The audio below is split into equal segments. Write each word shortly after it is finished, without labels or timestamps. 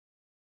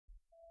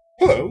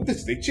Hello, this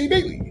is H.J.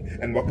 Bailey,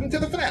 and welcome to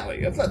the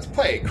finale of Let's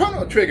Play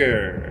Chrono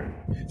Trigger!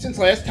 Since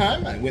last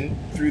time, I went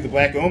through the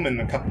Black Omen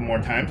a couple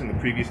more times in the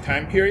previous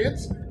time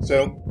periods,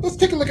 so let's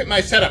take a look at my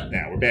setup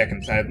now. We're back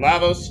inside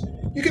Lavos.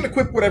 You can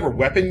equip whatever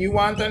weapon you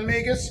want on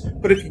Magus,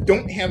 but if you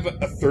don't have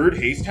a third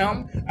Haste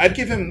Helm, I'd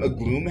give him a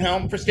Gloom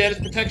Helm for status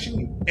protection.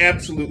 You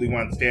absolutely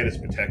want status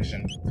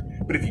protection.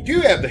 But if you do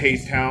have the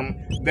Haste Helm,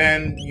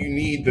 then you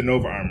need the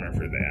Nova Armor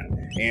for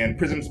that, and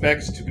Prism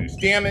specs to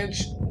boost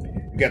damage.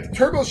 You got the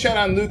Turboshot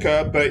on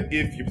Lucca, but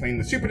if you're playing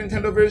the Super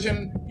Nintendo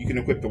version, you can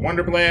equip the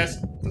Wonder Blast.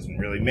 Doesn't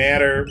really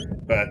matter,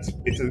 but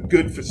it's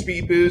good for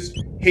speed boost.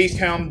 Haste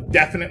Helm,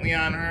 definitely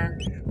on her.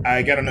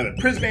 I got another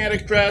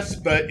Prismatic dress,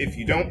 but if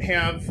you don't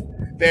have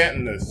that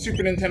in the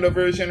Super Nintendo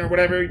version or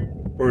whatever,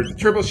 or the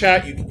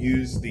Turboshot, you could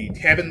use the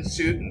Tabin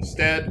suit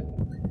instead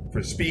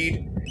for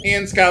speed.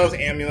 And Schala's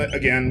Amulet,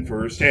 again,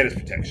 for status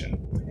protection.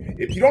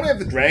 If you don't have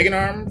the Dragon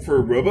Arm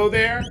for Robo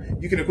there,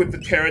 you can equip the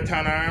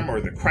Teraton Arm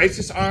or the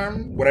Crisis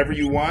Arm, whatever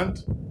you want.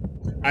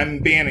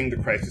 I'm banning the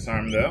Crisis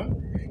Arm, though.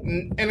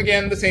 And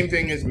again, the same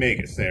thing as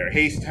Magus there.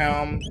 Haste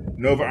Helm,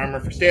 Nova Armor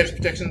for status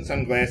protection,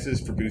 Sunglasses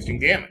for boosting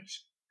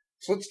damage.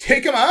 So let's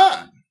take him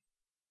on!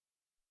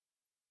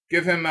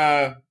 Give him,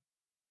 well,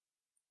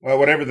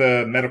 whatever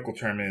the medical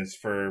term is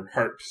for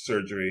heart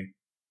surgery.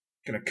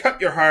 Gonna cut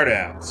your heart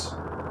out.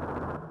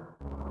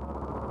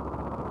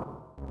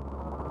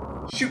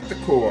 Shoot the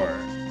core.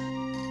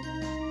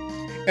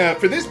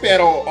 For this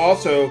battle,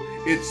 also,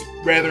 it's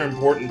rather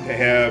important to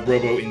have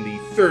Robo in the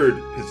third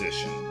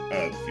position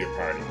of your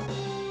party.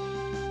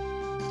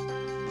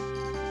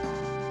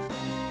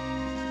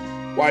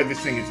 Why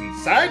this thing is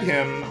inside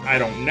him, I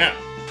don't know.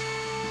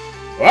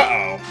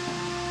 Uh-oh.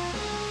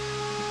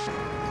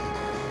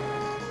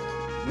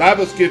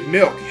 Lavos give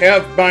milk.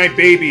 Have my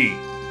baby.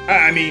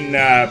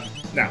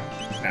 No,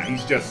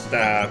 he's just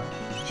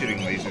shooting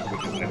lasers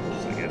with his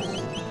nipples, I guess.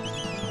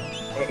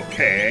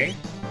 Okay.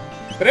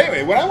 But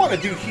anyway, what I want to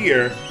do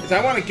here is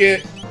I want to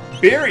get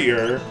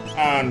Barrier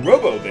on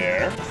Robo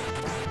there.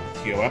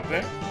 Heal up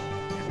there.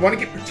 I want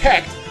to get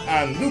Protect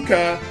on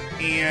Lucca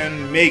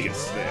and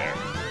Magus there.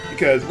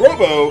 Because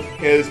Robo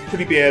has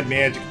pretty bad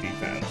magic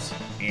defense.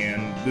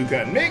 And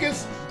Lucca and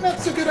Magus, not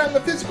so good on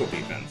the physical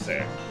defense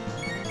there.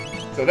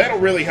 So that'll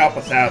really help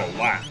us out a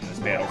lot in this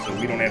battle, so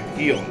we don't have to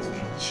heal as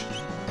much.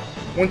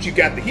 Once you've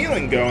got the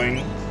healing going,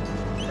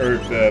 or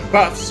the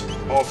buffs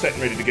all set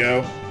and ready to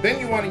go, then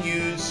you want to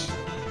use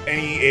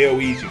any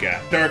AoEs you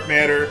got. Dark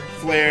Matter,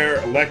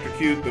 Flare,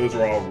 Electrocute, those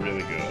are all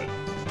really good.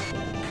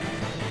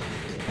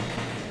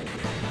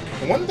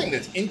 And one thing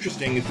that's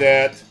interesting is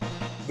that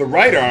the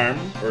right arm,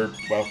 or,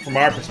 well, from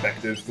our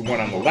perspective, the one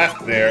on the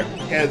left there,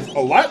 has a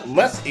lot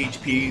less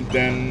HP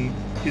than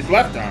his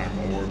left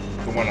arm, or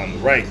the one on the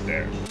right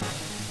there.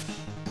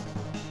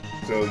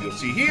 So you'll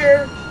see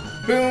here,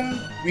 boom,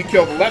 we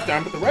kill the left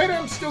arm, but the right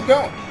arm's still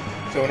going.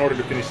 So in order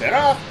to finish that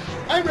off,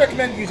 I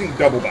recommend using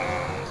Double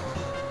Bomb.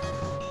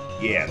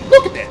 Yeah,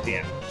 look at that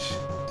damage.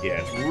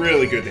 Yeah, it's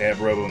really good to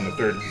have Robo in the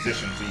third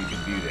position so you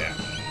can do that.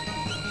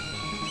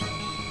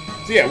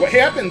 So yeah, what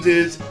happens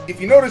is, if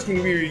you notice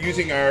when we were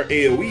using our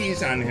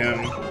AoEs on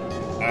him,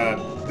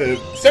 the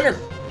center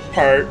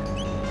part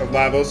of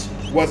Lavos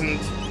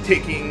wasn't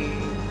taking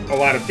a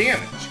lot of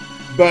damage.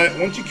 But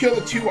once you kill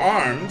the two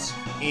arms,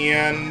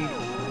 and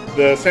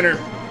the center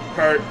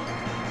part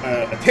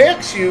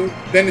attacks you,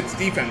 then its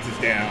defense is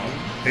down.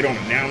 They don't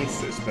announce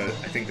this, but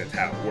I think that's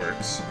how it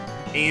works.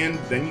 And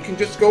then you can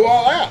just go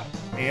all out.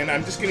 And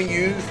I'm just going to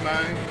use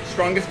my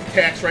strongest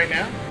attacks right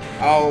now.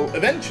 I'll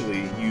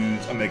eventually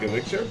use a Mega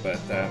Elixir, but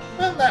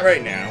well, not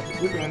right now.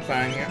 We're doing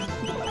fine here.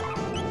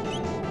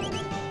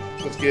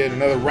 Let's get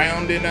another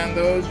round in on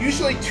those.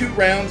 Usually 2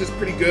 rounds is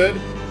pretty good,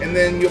 and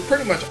then you'll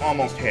pretty much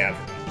almost have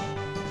it.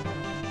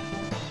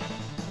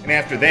 And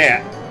after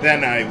that,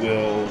 then I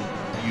will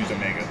use a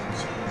Mega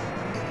Elixir.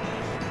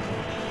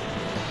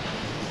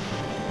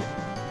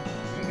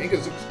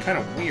 Magus looks kind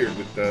of weird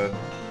with the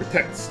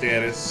Protect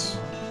status.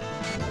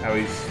 How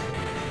he's,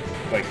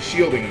 like,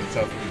 shielding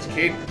himself with his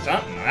cape or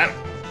something. I don't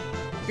know.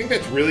 You think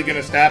that's really going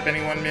to stop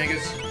anyone,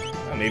 Magus?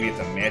 Well, maybe it's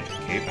a magic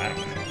cape. I don't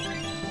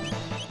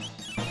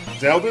know.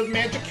 Zelda's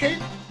magic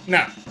cape?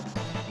 No.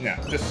 No,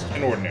 just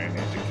an ordinary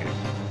magic cape.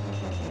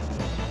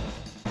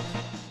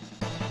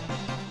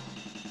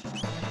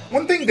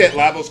 One thing that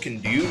Lavos can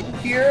do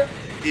here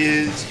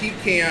is he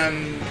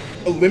can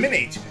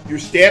eliminate your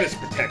status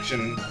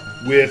protection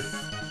with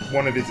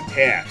one of his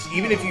attacks.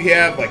 Even if you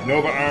have, like,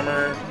 Nova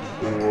Armor,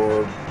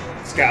 or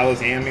Schala's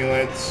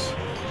Amulet,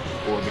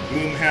 or the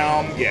Gloom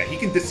Helm, yeah, he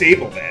can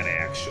disable that,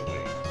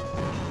 actually.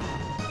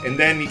 And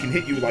then he can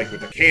hit you, like,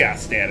 with a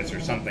Chaos status or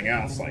something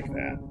else like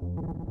that.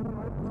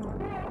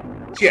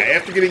 So yeah,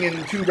 after getting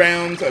in 2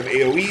 rounds of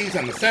AoEs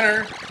on the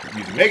center,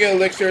 use a Mega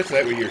Elixir so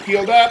that way you're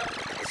healed up,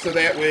 so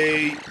that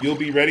way you'll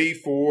be ready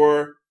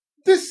for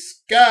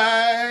this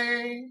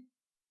guy.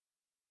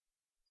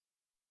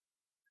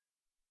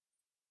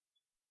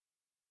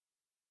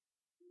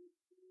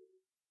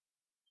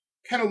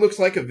 Kind of looks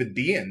like a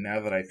Vidian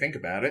now that I think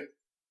about it.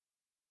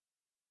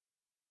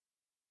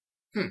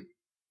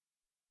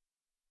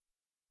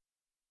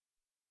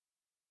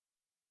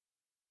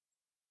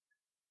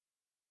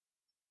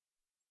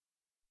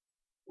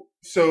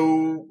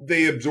 So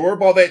they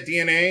absorb all that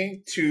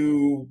DNA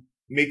to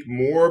make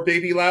more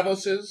baby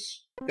Lavoses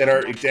that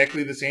are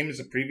exactly the same as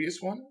the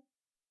previous one?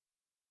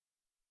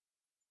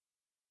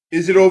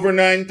 Is it over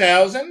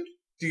 9,000?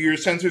 Do your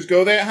sensors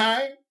go that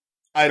high?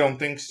 I don't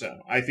think so.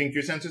 I think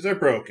your sensors are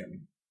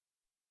broken.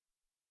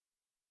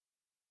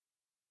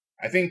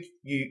 I think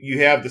you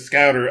have the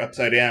scouter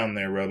upside down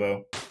there,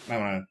 Robo. I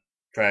want to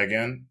try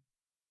again.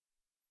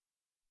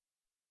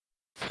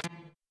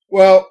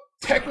 Well,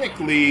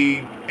 technically,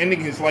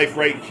 ending his life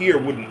right here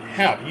wouldn't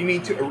help. You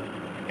need to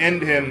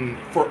end him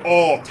for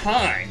all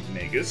time,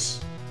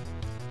 Magus.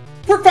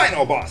 For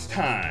final boss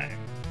time!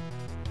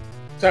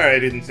 Sorry I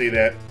didn't say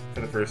that for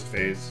the first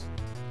phase.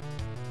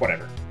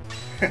 Whatever.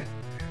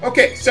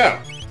 Okay, so,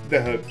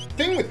 the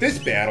thing with this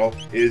battle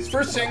is,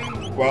 first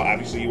thing, well,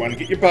 obviously you want to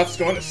get your buffs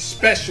going,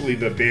 especially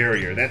the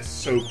barrier. That's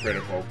so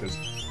critical, because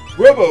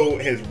Robo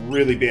has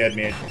really bad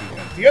magic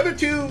defense. The other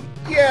two,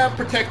 yeah,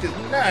 protect is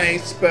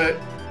nice, but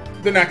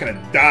they're not going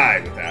to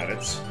die without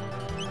it.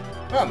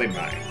 Well, they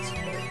might,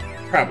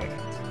 but probably not.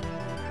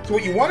 So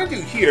what you want to do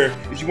here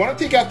is you want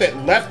to take out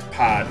that left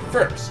pod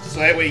first, so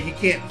that way he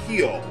can't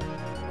heal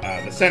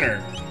the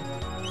center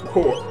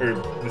core, or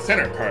the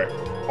center part.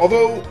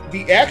 Although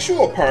the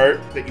actual part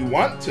that you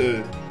want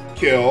to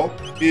kill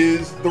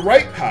is the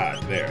right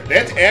pod there.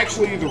 That's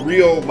actually the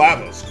real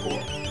Lavos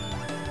core.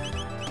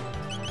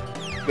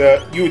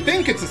 You would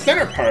think it's the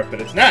center part, but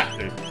it's not.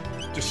 They're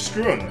just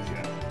screwing with you.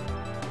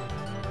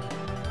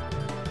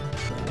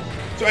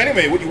 So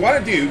anyway, what you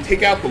want to do,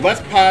 take out the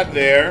left pod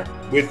there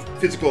with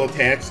physical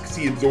attacks, because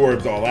he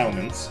absorbs all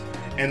elements.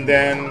 And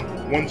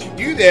then, once you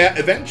do that,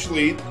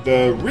 eventually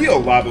the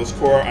real Lavos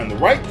core on the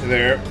right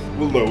there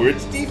will lower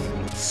its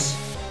defense.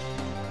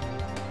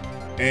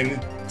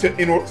 And so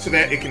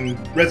that it can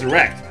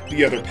resurrect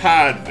the other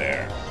pod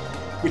there,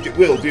 which it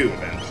will do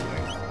eventually.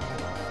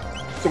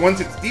 So once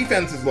its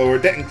defense is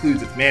lowered, that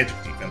includes its magic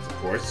defense, of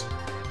course.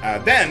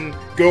 Then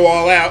go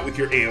all out with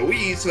your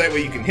AoE, so that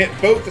way you can hit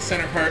both the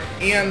center part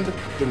and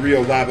the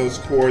real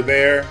Lavos core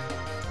there.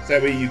 So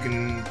that way you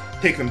can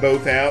take them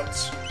both out,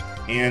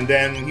 and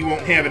then he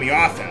won't have any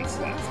offense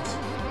left.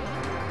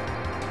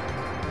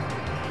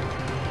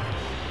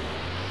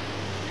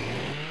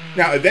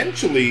 Now,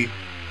 eventually,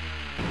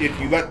 if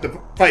you let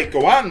the fight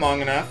go on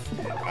long enough,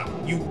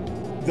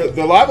 the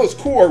Lavos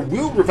core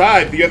will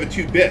revive the other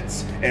two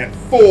bits at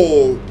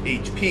full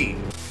HP.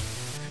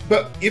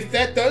 But if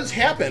that does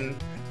happen,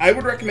 I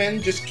would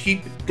recommend just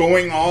keep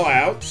going all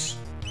out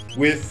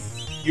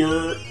with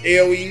your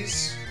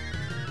AoEs,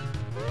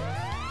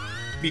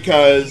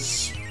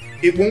 because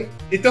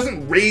it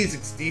doesn't raise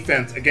its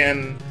defense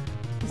again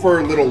for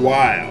a little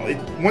while.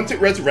 Once it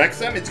resurrects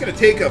them, it's going to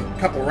take a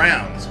couple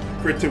rounds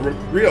for it to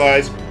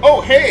realize,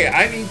 oh, hey,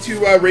 I need to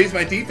raise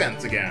my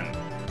defense again.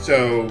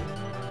 So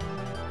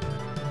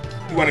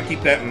you want to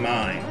keep that in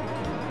mind.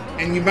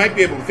 And you might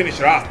be able to finish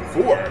it off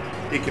before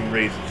it can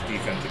raise its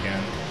defense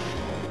again.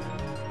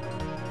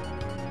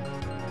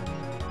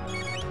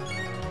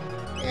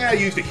 Yeah, I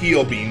used a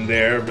heal beam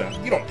there, but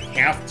you don't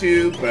have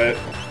to, but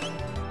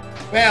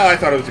well, I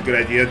thought it was a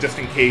good idea, just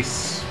in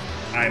case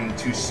I'm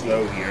too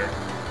slow here.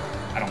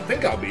 I don't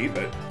think I'll be,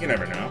 but you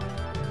never know.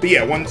 But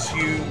yeah, once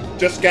you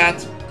just got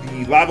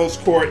the Lavos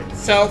core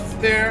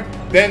itself there,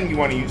 then you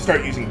want to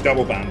start using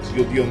double bounce.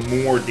 You'll deal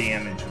more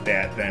damage with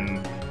that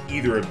than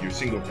either of your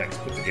single attacks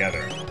put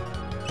together.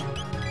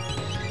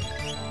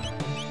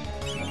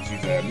 Let's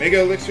use a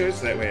Mega Elixir,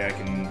 so that way I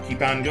can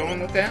keep on going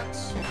with that.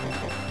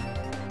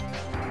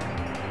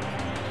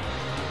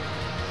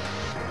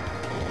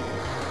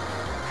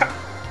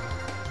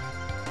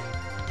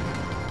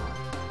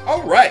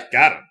 Alright,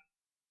 got him.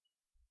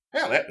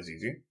 Well, that was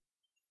easy.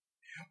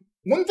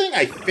 One thing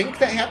I think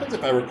that happens,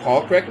 if I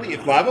recall correctly,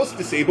 if Lavos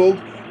disabled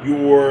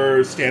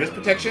your status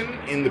protection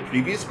in the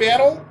previous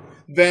battle,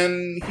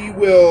 then he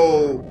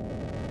will...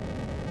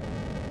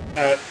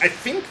 I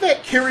think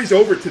that carries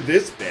over to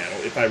this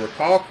battle, if I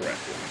recall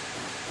correctly.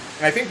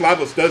 And I think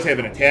Lavos does have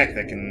an attack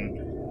that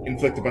can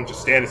inflict a bunch of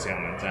status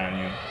ailments on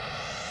you.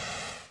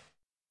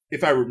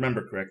 If I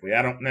remember correctly.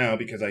 I don't know,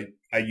 because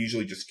I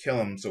usually just kill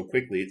him so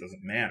quickly it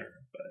doesn't matter.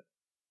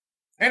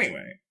 But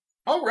anyway.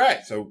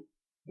 Alright, so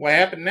what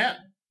happened now?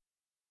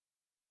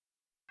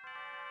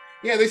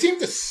 Yeah, they seem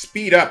to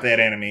speed up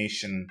that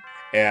animation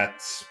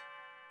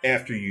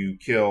after you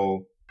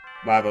kill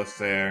Lavos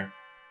there,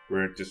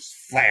 where it just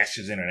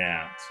flashes in and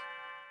out.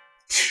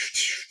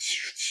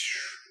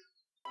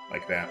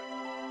 Like that.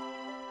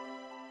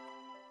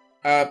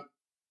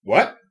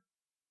 What?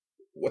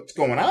 What's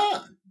going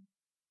on?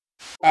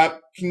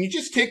 Can you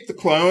just take the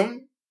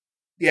clone?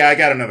 Yeah, I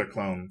got another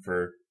clone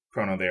for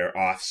Chrono there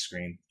off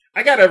screen.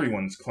 I got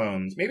everyone's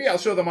clones. Maybe I'll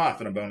show them off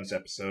in a bonus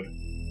episode.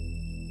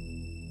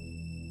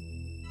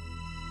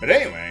 But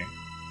anyway.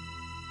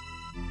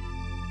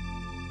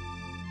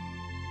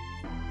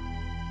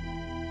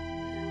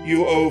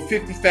 You owe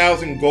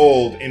 50,000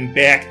 gold in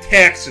back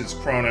taxes,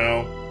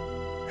 Chrono.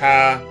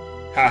 Ha,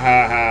 ha,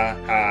 ha, ha,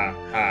 ha,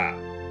 ha.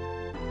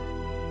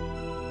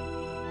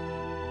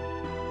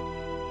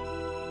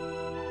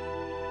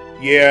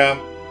 Yeah,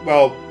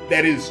 well,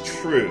 that is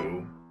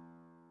true.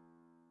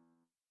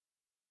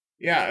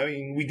 Yeah, I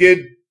mean, we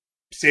did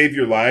save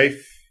your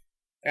life,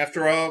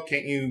 after all.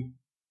 Can't you...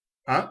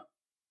 Huh?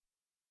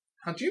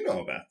 How'd you know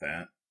about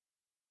that?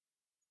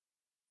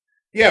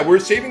 Yeah, we're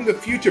saving the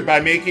future by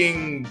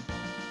making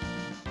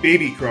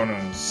baby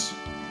Chronos.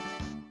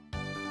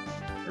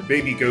 Or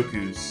baby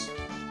Gokus.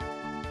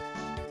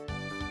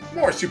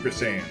 More Super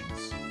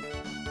Saiyans.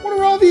 What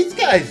are all these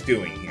guys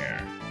doing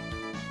here?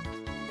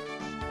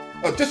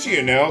 Oh, just so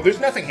you know, there's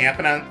nothing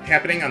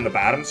happening on the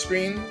bottom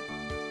screen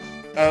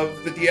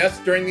of the DS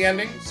during the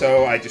ending,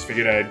 so I just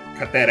figured I'd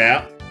cut that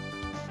out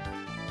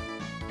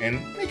and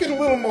make it a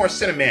little more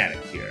cinematic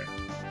here.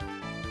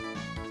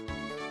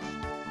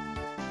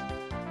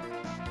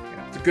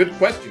 Yeah, it's a good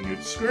question.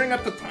 You're screwing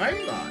up the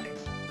timeline.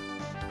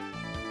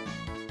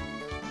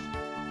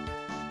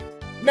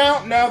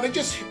 No, they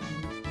just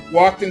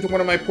walked into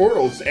one of my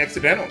portals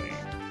accidentally.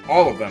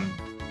 All of them.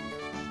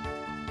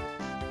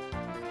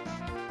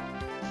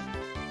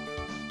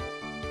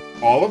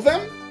 All of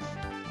them?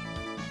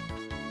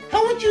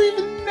 How would you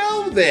even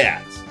know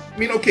that? I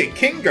mean, okay,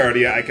 King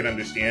Guardia I can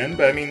understand,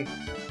 but I mean,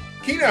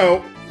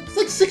 Kino, it's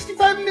like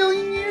 65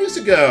 million years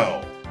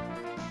ago.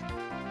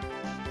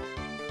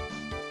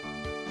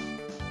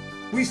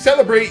 We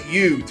celebrate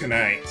you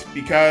tonight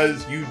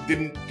because you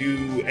didn't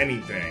do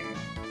anything.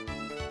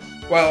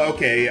 Well,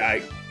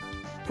 okay,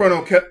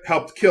 Chrono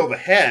helped kill the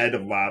head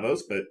of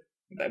Lavos, but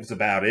that was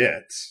about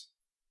it.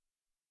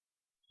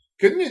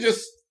 Couldn't you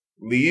just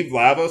leave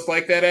Lavos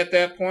like that at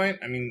that point?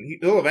 I mean,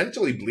 he'll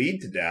eventually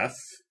bleed to death.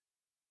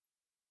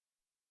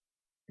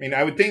 I mean,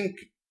 I would think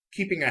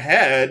keeping a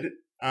head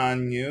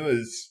on you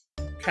is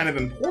kind of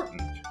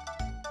important.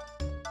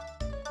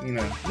 You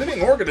know,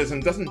 living organism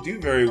doesn't do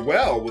very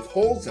well with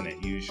holes in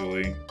it,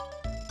 usually.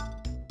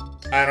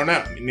 I don't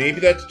know. Maybe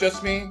that's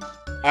just me.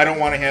 I don't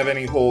want to have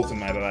any holes in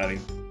my body.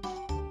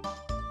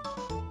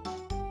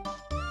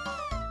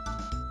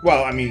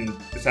 Well, I mean,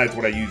 besides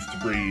what I use to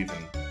breathe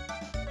and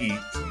eat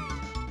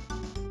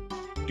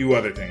and do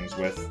other things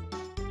with.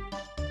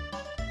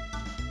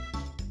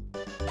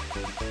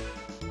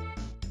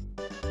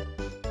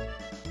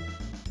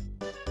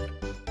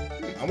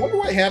 I wonder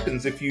what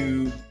happens if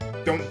you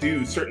don't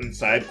do certain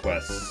side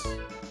quests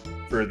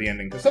for the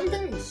ending, because some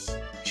things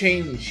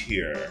change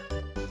here.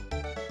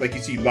 Like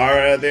you see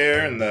Lara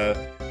there in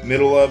the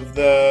middle of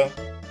the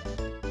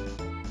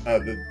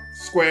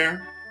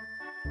square.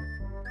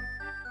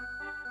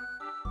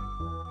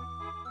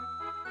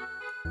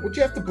 What'd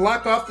you have to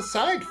block off the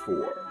side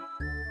for?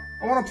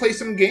 I want to play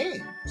some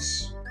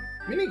games.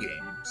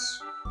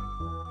 Mini-games.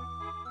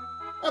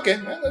 Okay,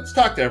 well, let's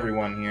talk to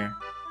everyone here.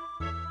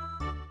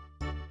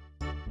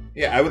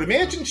 Yeah, I would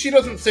imagine she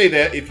doesn't say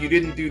that if you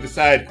didn't do the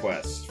side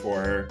quests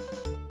for her.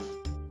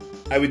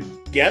 I would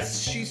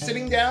guess she's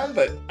sitting down,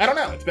 but I don't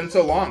know. It's been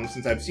so long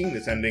since I've seen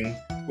this ending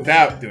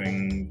without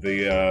doing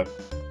the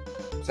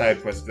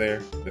side quest there.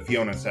 The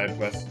Fiona side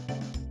quest.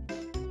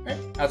 Hey,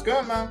 how's it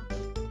going, Mom?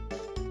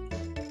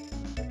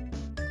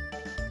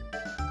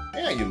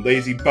 Yeah, you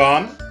lazy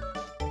bum.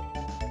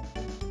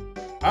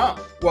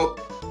 Oh, well,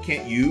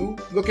 can't you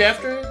look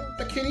after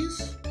the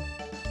kitties?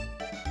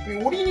 I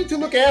mean, what do you need to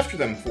look after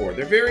them for?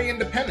 They're very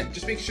independent.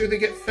 Just make sure they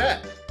get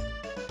fed.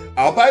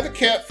 I'll buy the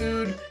cat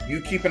food.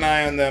 You keep an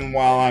eye on them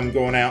while I'm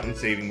going out and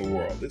saving the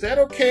world. Is that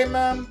okay,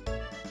 Mom?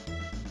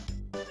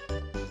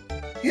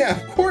 Yeah,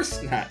 of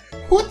course not.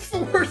 What's the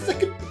worst that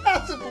could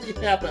possibly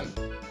happen?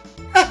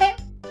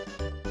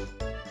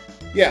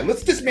 Yeah,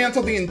 let's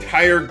dismantle the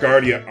entire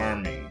Guardia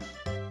army.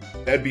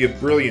 That'd be a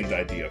brilliant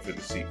idea for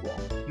the sequel.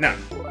 No.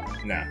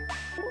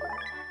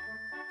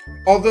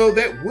 Although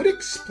that would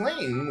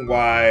explain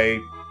why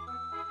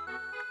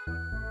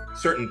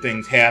certain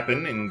things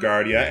happen in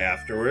Guardia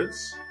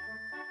afterwards.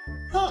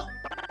 Huh.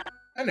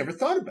 I never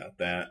thought about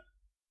that.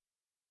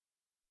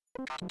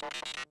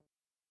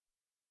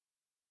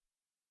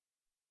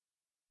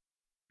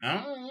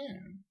 Oh, yeah.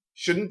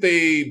 Shouldn't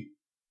they,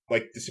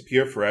 like,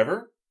 disappear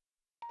forever?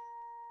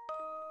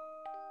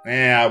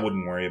 I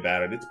wouldn't worry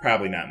about it. It's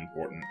probably not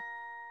important.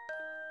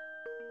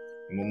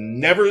 And we'll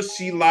never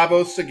see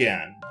Lavos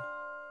again.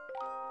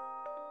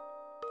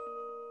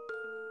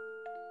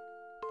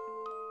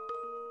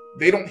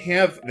 They don't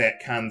have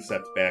that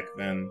concept back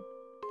then.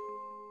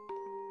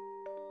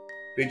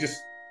 They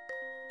just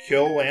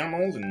kill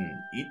animals and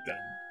eat them.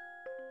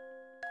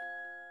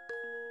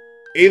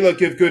 Ayla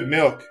give good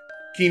milk.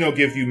 Kino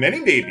give you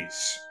many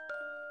babies.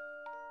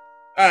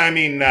 I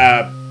mean,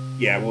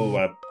 yeah, we'll,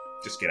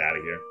 just get out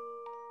of here.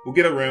 We'll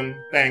get a room.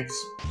 Thanks.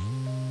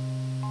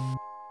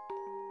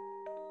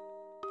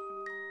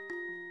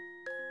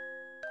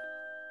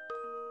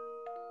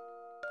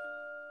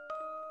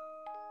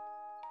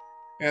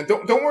 And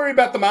don't worry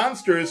about the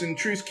monsters in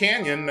Truce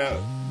Canyon.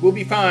 We'll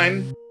be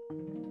fine.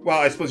 Well,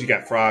 I suppose you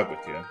got Frog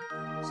with you.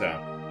 So,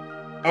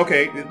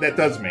 okay, that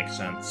does make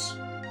sense.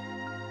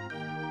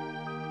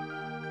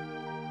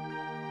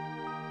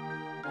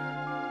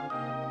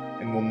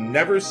 And we'll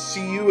never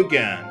see you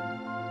again.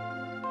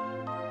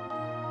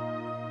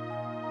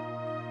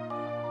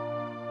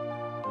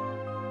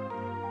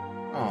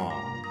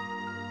 Aww.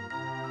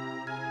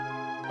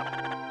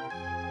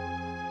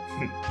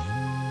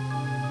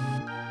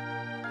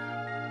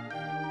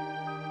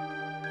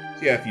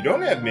 So yeah, if you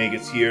don't have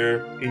Magus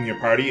here in your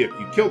party, if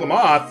you kill them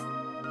off,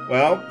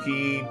 well,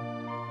 he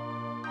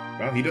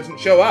doesn't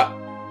show up.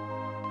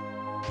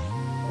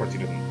 Of course, he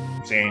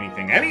doesn't say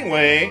anything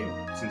anyway,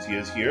 since he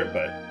is here,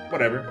 but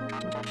whatever.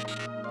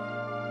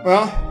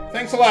 Well,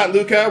 thanks a lot,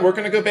 Lucca. We're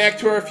gonna go back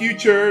to our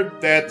future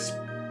that's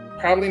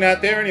probably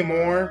not there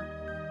anymore.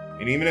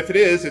 And even if it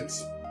is,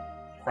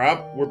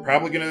 we're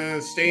probably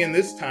gonna stay in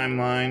this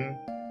timeline.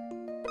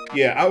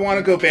 Yeah, I want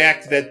to go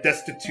back to that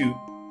destitute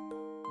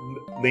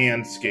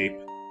landscape.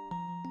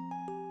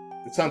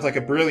 It sounds like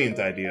a brilliant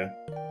idea.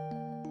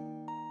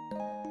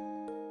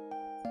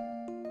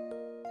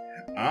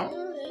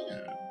 Oh,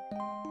 yeah.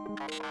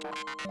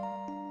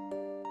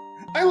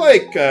 I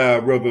like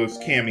Robo's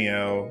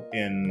cameo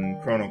in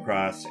Chrono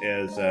Cross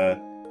as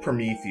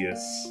Prometheus.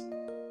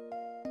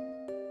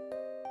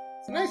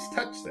 It's a nice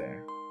touch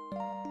there.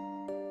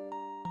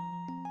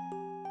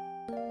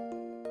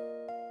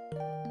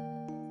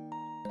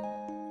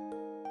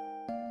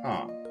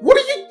 Huh. What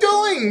are you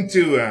doing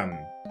to him?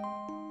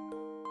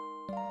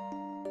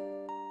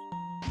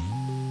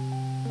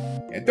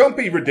 Yeah, don't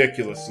be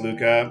ridiculous,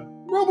 Lucca.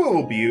 Robo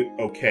will be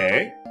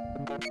okay.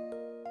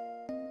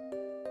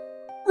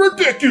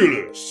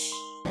 Ridiculous!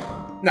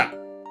 No,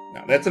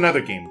 that's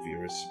another game,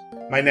 viewers.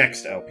 My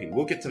next LP.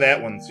 We'll get to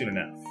that one soon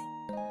enough.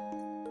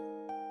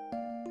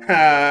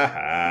 Ha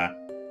ha.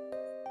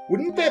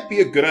 Wouldn't that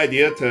be a good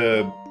idea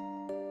to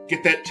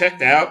get that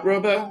checked out,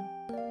 Robo?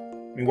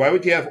 I mean, why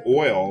would you have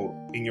oil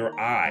in your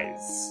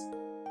eyes?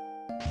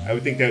 I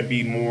would think that would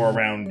be more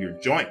around your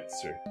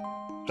joints or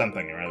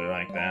something or other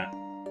like that.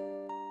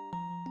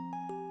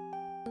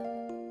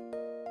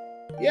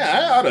 Yeah,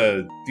 I ought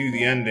to do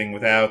the ending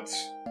without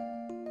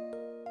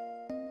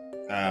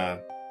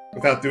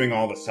doing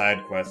all the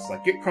side quests.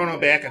 Like, get Chrono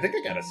back. I think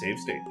I got a save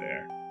state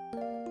there.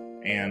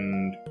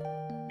 And,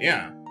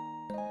 yeah.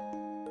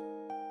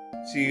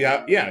 See,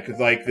 yeah, because,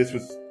 like, this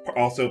was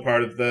also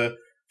part of the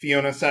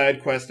Fiona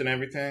side quest and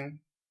everything.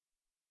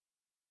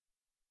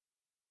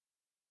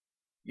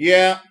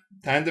 Yeah,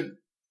 time to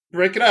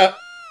break it up.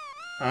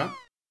 Huh?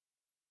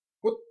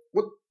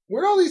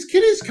 Where'd all these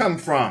kitties come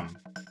from?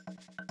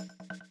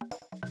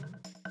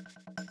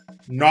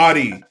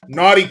 Naughty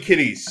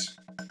kitties.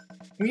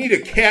 We need a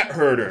cat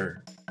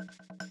herder.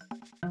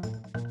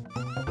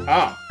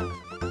 Oh.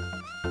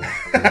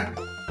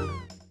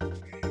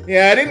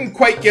 Yeah, I didn't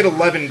quite get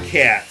 11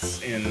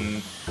 cats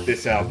in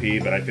this LP,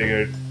 but I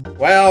figured,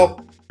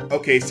 well,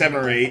 okay, 7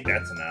 or 8,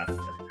 that's enough.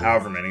 Or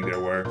however many there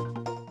were.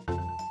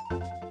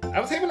 I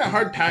was having a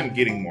hard time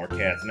getting more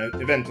cats,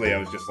 and eventually I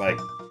was just like,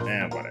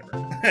 whatever.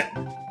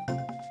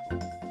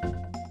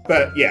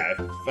 But yeah,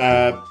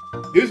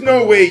 there's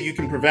no way you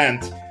can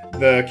prevent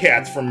the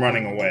cats from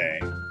running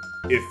away,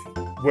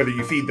 whether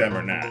you feed them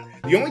or not.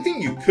 The only thing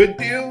you could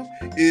do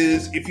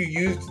is if you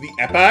used the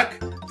Epoch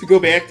to go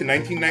back to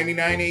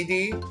 1999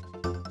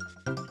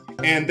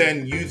 AD, and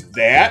then used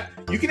that,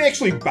 you can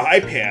actually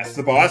bypass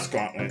the boss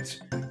gauntlet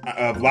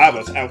of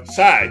Lavos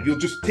outside. You'll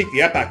just take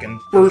the Epoch and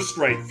burst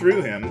right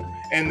through him,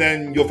 and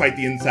then you'll fight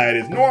the inside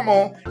as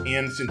normal,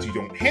 and since you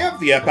don't have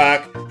the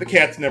Epoch, the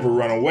cats never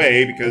run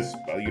away because,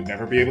 well, you'd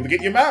never be able to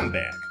get your mom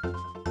back.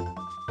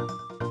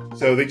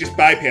 So they just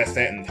bypass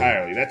that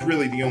entirely. That's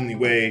really the only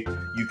way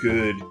you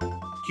could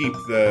keep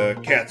the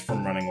cats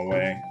from running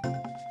away.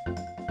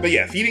 But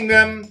yeah, feeding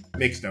them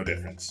makes no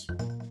difference.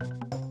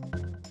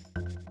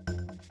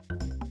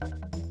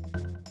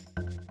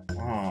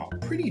 Oh,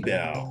 pretty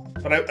bell.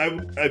 But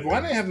I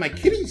want to have my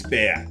kitties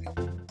back.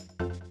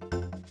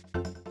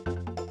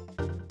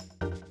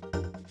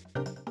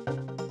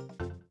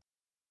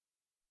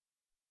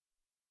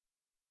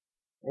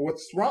 Well,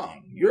 what's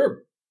wrong?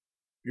 You're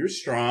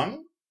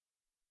strong.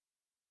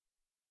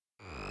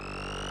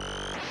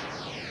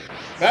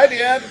 Bye,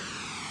 Dad!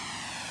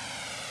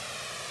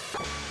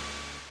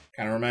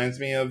 Kind of reminds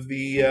me of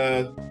the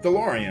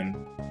DeLorean.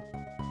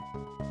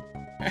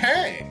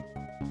 Hey!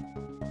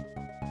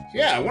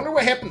 Yeah, I wonder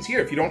what happens here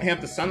if you don't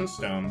have the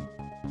Sunstone.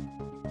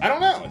 I don't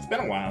know, it's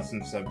been a while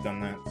since I've done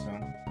that, so...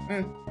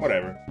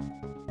 whatever.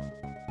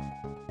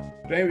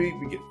 Maybe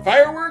we get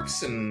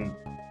fireworks, and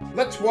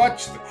let's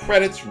watch the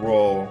credits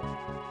roll.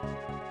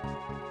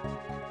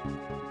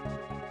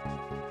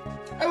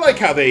 I like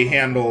how they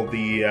handle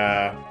the,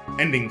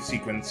 ending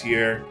sequence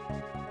here.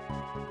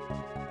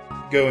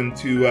 Go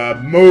into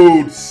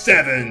mode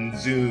 7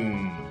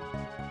 zoom.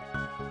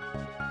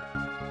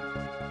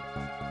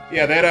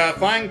 Yeah, that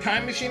flying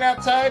time machine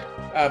outside?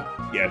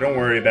 Yeah, don't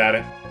worry about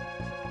it.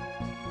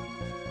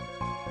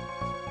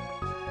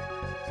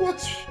 So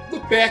let's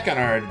look back on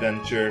our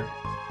adventure.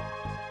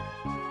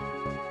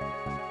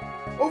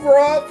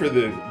 Overall, for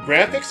the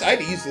graphics,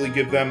 I'd easily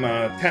give them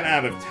a 10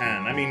 out of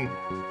 10. I mean,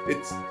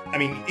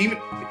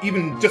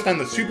 even just on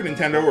the Super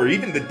Nintendo or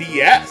even the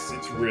DS,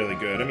 it's really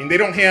good. I mean, they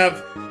don't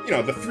have, you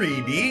know, the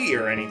 3D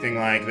or anything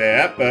like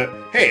that, but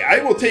hey, I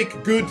will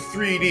take good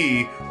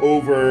 3D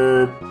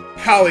over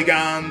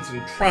polygons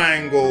and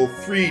triangle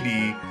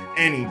 3D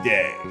any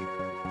day.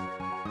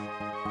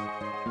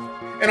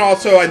 And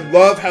also, I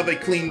love how they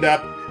cleaned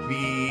up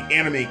the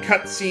anime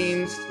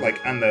cutscenes,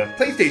 like on the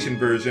PlayStation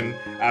version,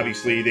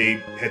 obviously they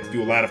had to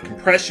do a lot of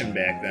compression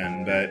back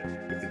then, but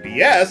with the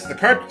DS, the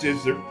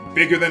cartridges are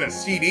bigger than a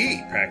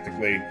CD,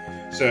 practically.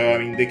 So, I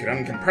mean, they could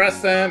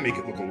uncompress them, make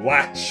it look a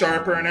lot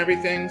sharper and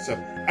everything, so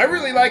I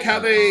really like how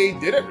they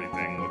did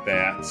everything with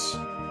that.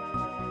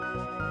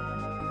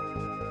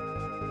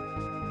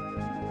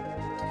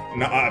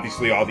 And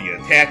obviously all the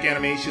attack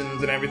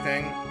animations and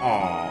everything.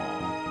 Aww.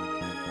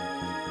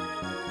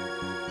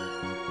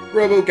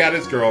 Robo got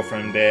his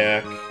girlfriend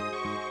back.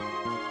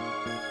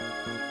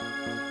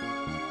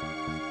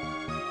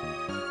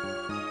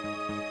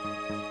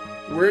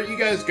 Where are you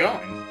guys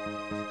going?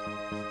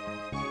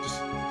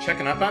 Just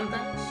checking up on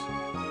things?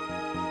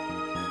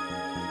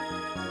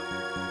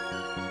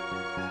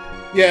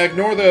 Yeah,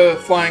 ignore the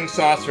flying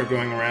saucer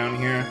going around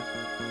here.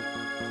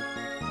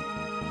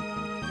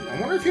 I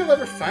wonder if he'll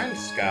ever find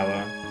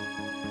Schala.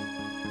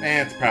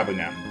 It's probably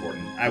not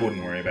important. I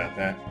wouldn't worry about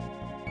that.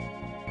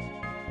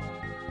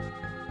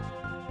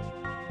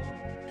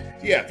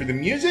 Yeah, for the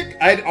music,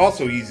 I'd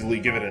also easily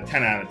give it a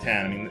 10 out of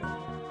 10. I mean,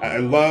 I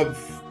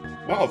love,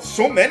 well,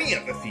 so many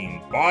of the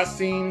themes. Boss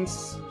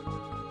themes.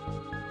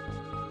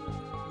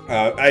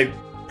 I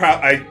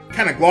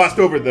kind of glossed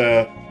over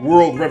the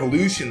World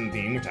Revolution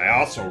theme, which I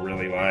also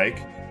really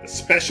like. The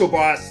special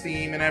boss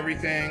theme and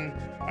everything.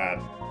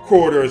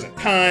 Quarters of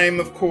Time,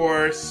 of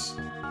course.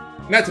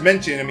 Not to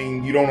mention, I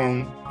mean, you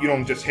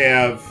don't just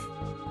have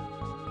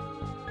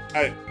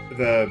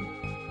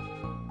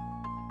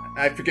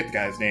I forget the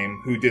guy's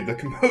name who did the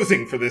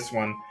composing for this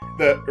one,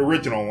 the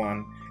original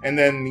one. And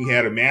then he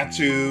had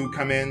Amatsu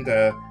come in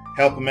to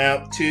help him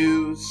out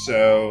too.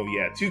 So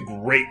yeah, two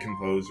great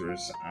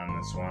composers on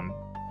this one.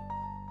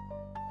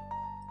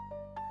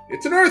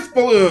 It's an Earth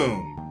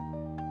balloon!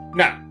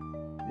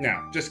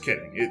 No, just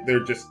kidding.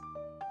 They're just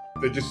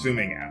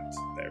zooming out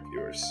there,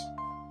 viewers.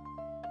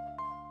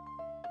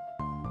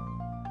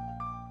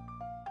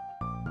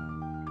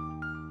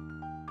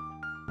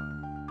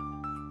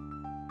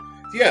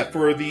 Yeah,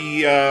 for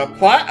the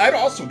plot, I'd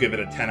also give it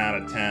a 10 out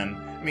of 10.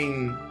 I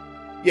mean,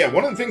 yeah,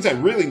 one of the things I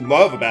really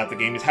love about the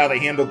game is how they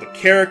handled the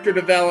character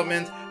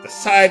development, the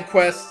side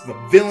quests, the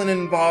villain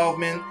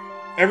involvement.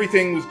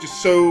 Everything was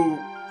just so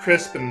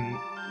crisp and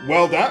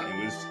well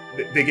done.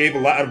 They gave a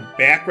lot of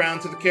background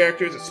to the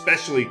characters,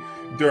 especially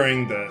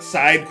during the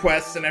side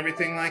quests and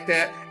everything like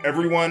that.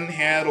 Everyone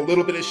had a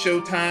little bit of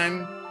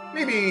showtime.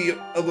 Maybe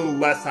a little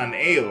less on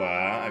Ayla.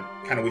 I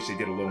kind of wish they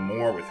did a little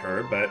more with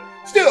her, but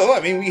still,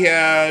 I mean, we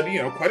had,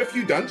 quite a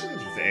few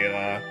dungeons with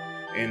Ayla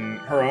in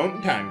her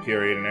own time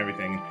period and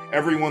everything.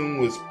 Everyone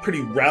was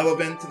pretty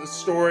relevant to the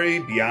story,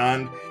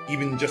 beyond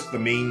even just the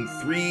main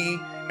three.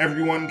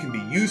 Everyone can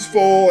be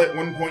useful at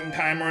one point in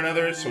time or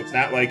another, so it's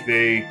not like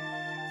they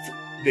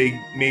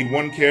made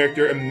one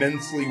character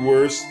immensely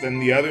worse than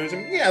the others. I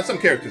mean, yeah, some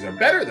characters are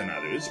better than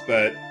others,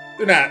 but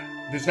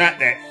there's not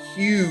that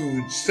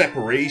huge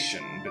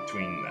separation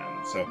between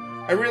them. So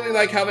I really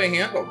like how they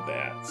handled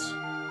that.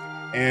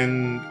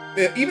 And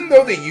even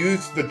though they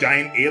used the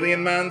giant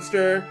alien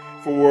monster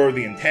for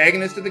the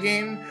antagonist of the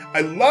game,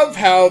 I love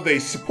how they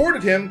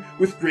supported him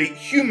with great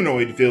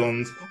humanoid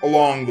villains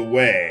along the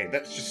way.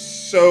 That's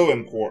just so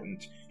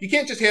important. You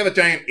can't just have a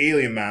giant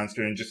alien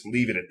monster and just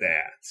leave it at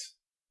that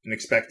and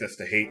expect us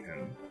to hate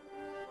him.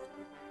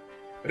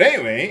 But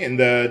anyway, in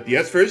the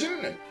DS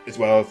version, as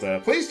well as the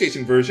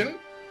PlayStation version,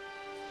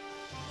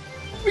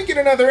 we get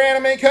another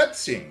anime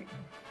cutscene.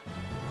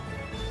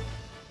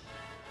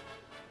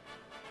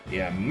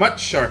 Yeah, much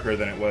sharper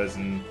than it was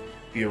in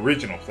the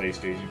original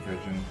PlayStation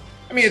version.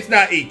 I mean, it's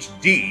not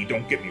HD,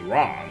 don't get me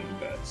wrong,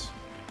 but...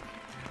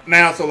 And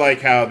I also like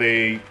how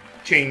they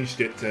changed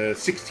it to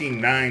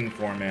 16:9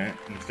 format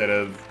instead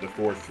of the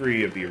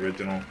 4:3 of the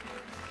original.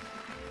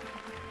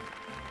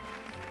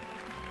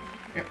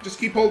 Yep, just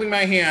keep holding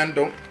my hand,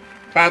 don't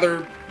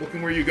bother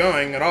looking where you're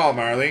going at all,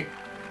 Marley.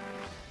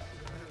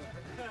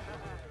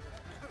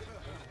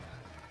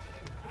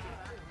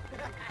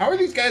 How are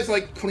these guys,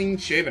 like,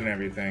 clean-shaven and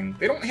everything?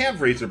 They don't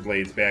have razor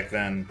blades back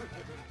then.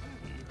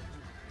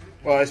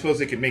 Well, I suppose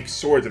they could make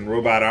swords and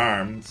robot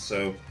arms,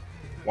 so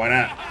why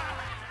not?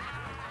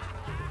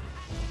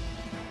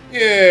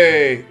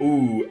 Yay!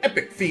 Ooh,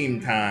 epic theme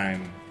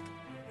time.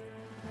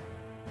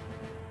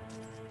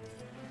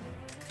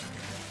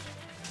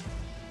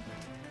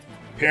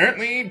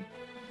 Apparently,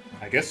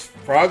 I guess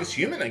Frog is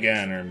human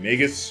again, or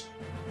Magus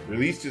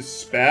released his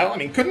spell. I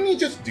mean, couldn't he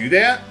just do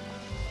that?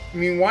 I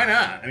mean, why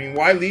not? I mean,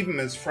 why leave him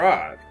as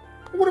Frog?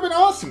 It would have been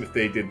awesome if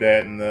they did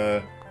that in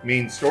the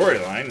main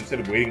storyline instead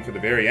of waiting for the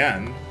very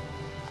end.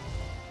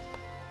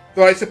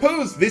 Though I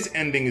suppose this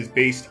ending is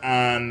based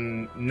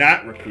on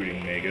not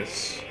recruiting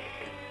Magus.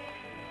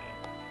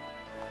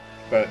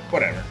 But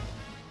whatever.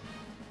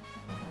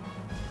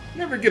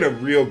 Never get a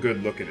real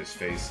good look at his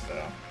face,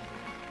 though.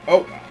 Oh,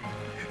 wow.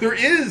 There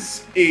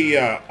is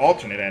a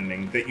alternate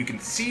ending that you can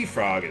see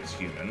Frog as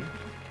human.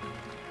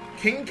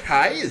 King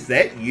Kai, is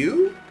that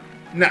you?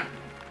 No.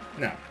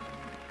 No.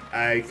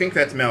 I think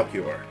that's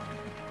Melchior.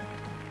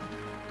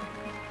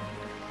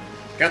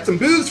 Got some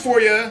booze for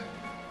you!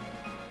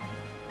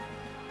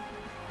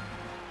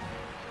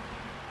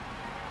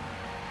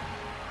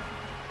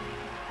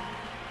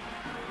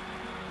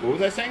 What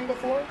was I saying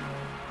before?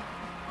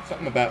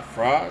 Something about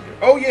frog?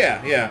 Oh,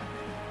 yeah, yeah.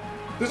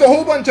 There's a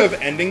whole bunch of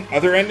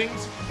other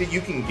endings that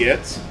you can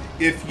get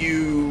if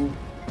you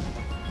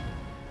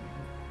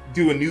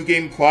do a new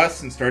game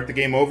plus and start the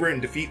game over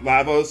and defeat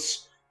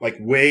Lavos like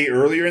way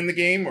earlier in the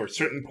game or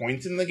certain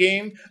points in the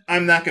game.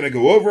 I'm not going to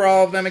go over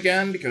all of them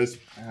again because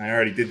I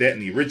already did that in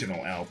the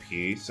original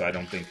LP, so I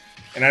don't think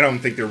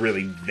they're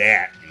really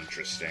that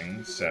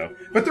interesting. So,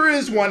 but there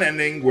is one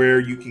ending where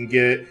you can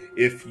get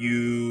if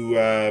you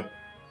oh,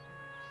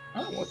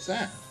 what's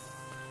that?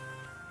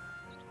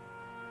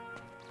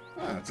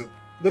 Oh, it's a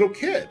little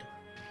kid.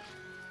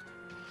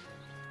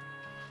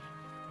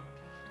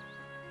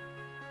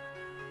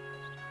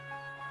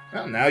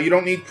 Well, now you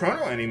don't need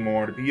Chrono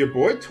anymore to be your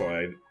boy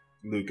toy,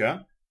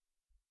 Lucca.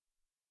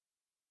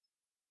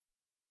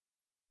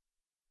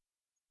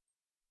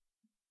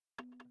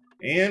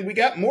 And we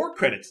got more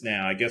credits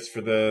now, I guess,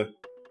 for the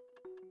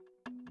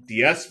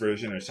DS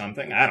version or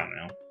something. I don't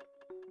know.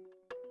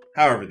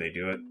 However they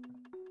do it.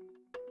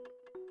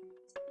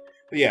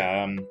 But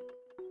yeah,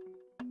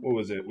 what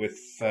was it? With,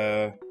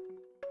 oh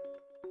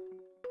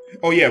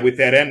yeah, with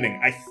that ending.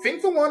 I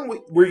think the one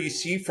where you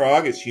see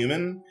Frog as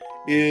human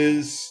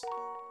is...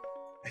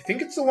 I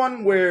think it's the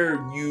one where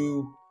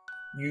you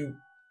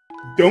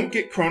don't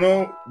get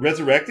Chrono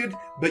resurrected,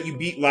 but you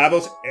beat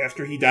Lavos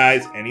after he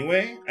dies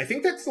anyway. I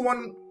think that's the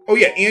one... Oh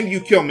yeah, and you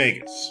kill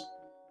Magus.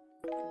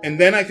 And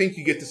then I think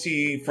you get to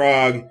see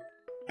Frog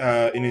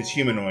in his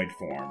humanoid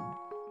form.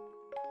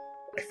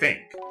 I think.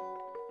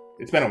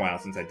 It's been a while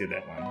since I did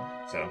that one,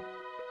 so...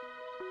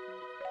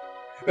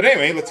 But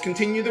anyway, let's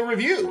continue the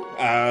review.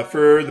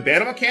 For the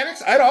battle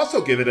mechanics, I'd also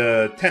give it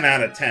a 10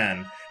 out of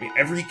 10. I mean,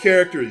 every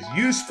character is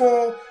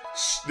useful.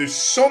 There's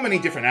so many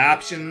different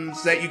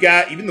options that you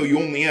got, even though you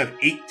only have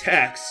 8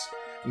 techs.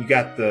 You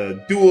got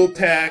the dual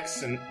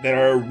techs that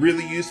are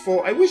really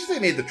useful. I wish they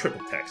made the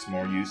triple techs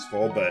more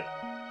useful, but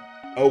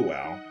oh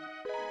well.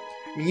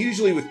 I mean,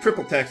 usually with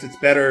triple techs, it's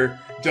better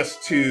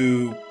just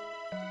to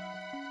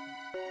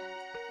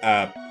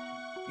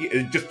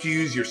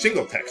use your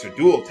single techs or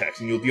dual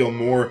techs, and you'll deal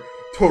more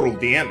total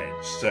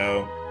damage.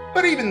 So,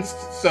 but even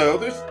so,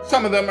 there's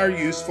some of them are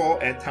useful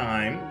at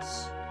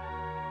times.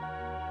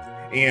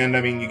 And,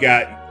 I mean, you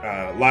got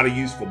a lot of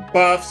useful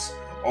buffs,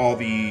 all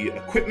the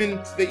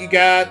equipment that you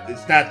got.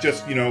 It's not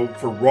just, you know,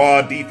 for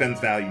raw defense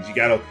values. You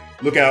got to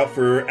look out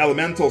for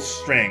elemental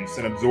strengths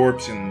and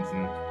absorptions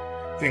and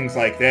things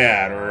like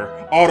that, or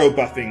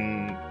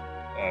auto-buffing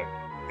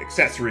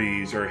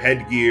accessories or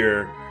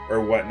headgear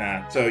or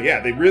whatnot. So, yeah,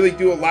 they really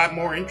do a lot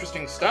more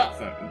interesting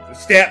stuff.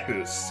 Stat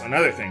boosts,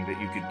 another thing that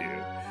you could do.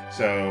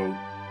 So,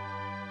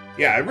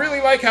 yeah, I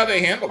really like how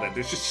they handled it.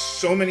 There's just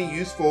so many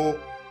useful...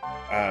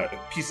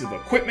 pieces of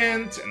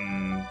equipment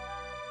and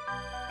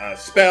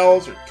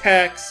spells or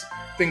techs,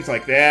 things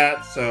like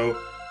that. So,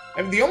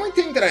 I mean, the only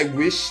thing that I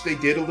wish they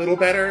did a little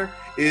better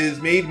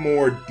is made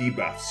more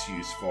debuffs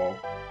useful.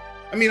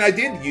 I mean, I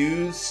did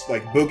use,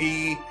 like,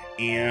 Boogie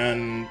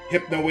and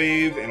Hypno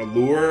Wave and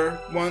Allure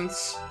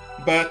once,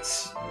 but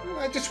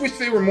I just wish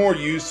they were more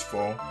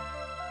useful.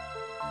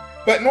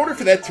 But in order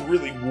for that to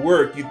really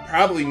work, you'd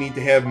probably need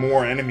to have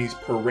more enemies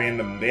per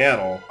random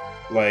battle,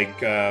 like,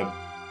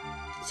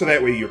 so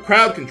that way your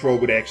crowd control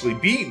would actually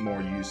be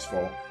more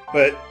useful.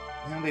 But,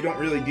 you know, they don't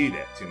really do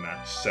that too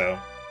much, so,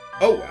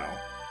 oh well.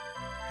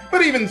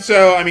 But even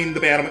so, I mean, the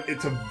battle,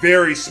 it's a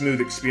very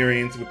smooth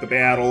experience with the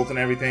battles and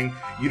everything.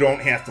 You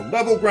don't have to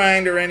level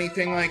grind or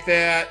anything like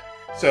that.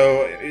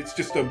 So it's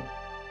just a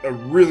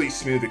really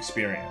smooth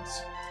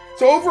experience.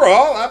 So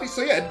overall,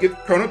 obviously, I'd give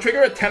Chrono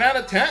Trigger a 10 out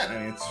of 10. I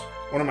mean, it's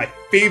one of my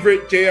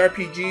favorite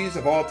JRPGs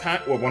of all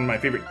time. Well, one of my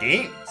favorite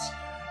games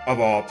of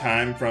all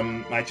time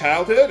from my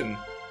childhood. And,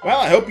 well,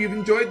 I hope you've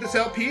enjoyed this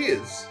LP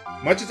as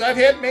much as I've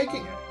had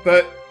making it.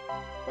 But,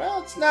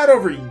 well, it's not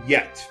over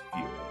yet,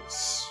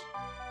 viewers.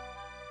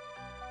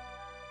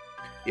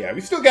 Yeah,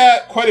 we've still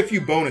got quite a few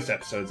bonus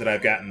episodes that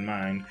I've got in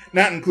mind,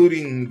 not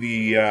including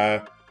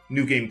the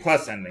New Game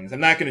Plus endings.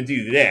 I'm not going to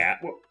do that.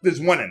 Well, there's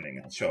one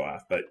ending I'll show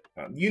off, but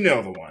you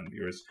know the one,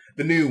 viewers.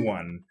 The new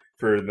one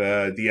for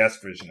the DS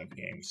version of the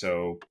game.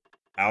 So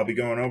I'll be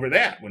going over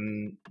that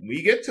when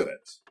we get to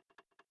it.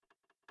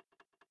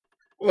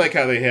 I like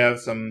how they have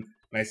some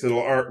nice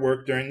little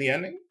artwork during the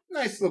ending.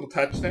 Nice little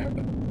touch there.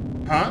 But,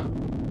 huh?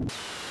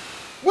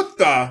 What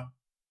the?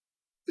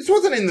 This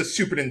wasn't in the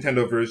Super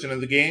Nintendo version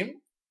of the game.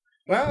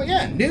 Well,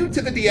 yeah, new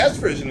to the DS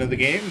version of the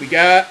game, we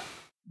got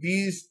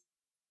these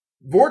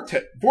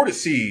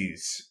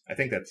vortices. I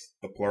think that's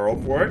the plural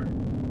for it.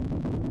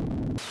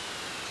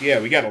 So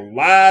yeah, we got a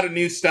lot of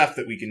new stuff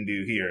that we can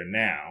do here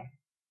now.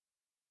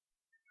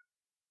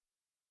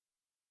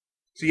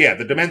 So yeah,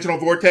 the Dimensional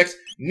Vortex,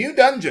 new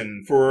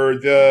dungeon for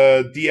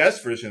the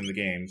DS version of the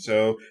game.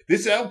 So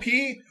this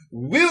LP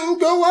will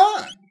go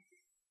on.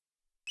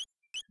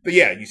 But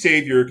yeah, you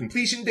save your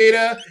completion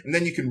data, and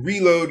then you can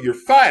reload your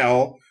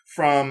file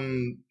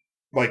from,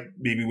 like,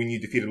 maybe when you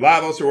defeated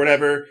Lavos or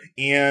whatever,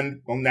 and,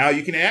 well, now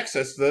you can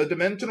access the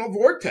Dimensional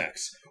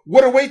Vortex.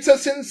 What awaits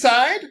us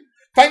inside?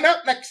 Find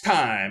out next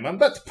time on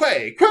Let's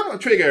Play Chrono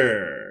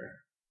Trigger!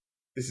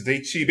 This is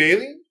H.C.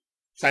 Bailey,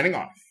 signing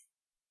off.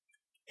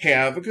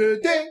 Have a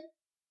good day,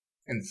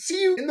 and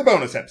see you in the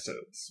bonus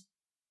episodes.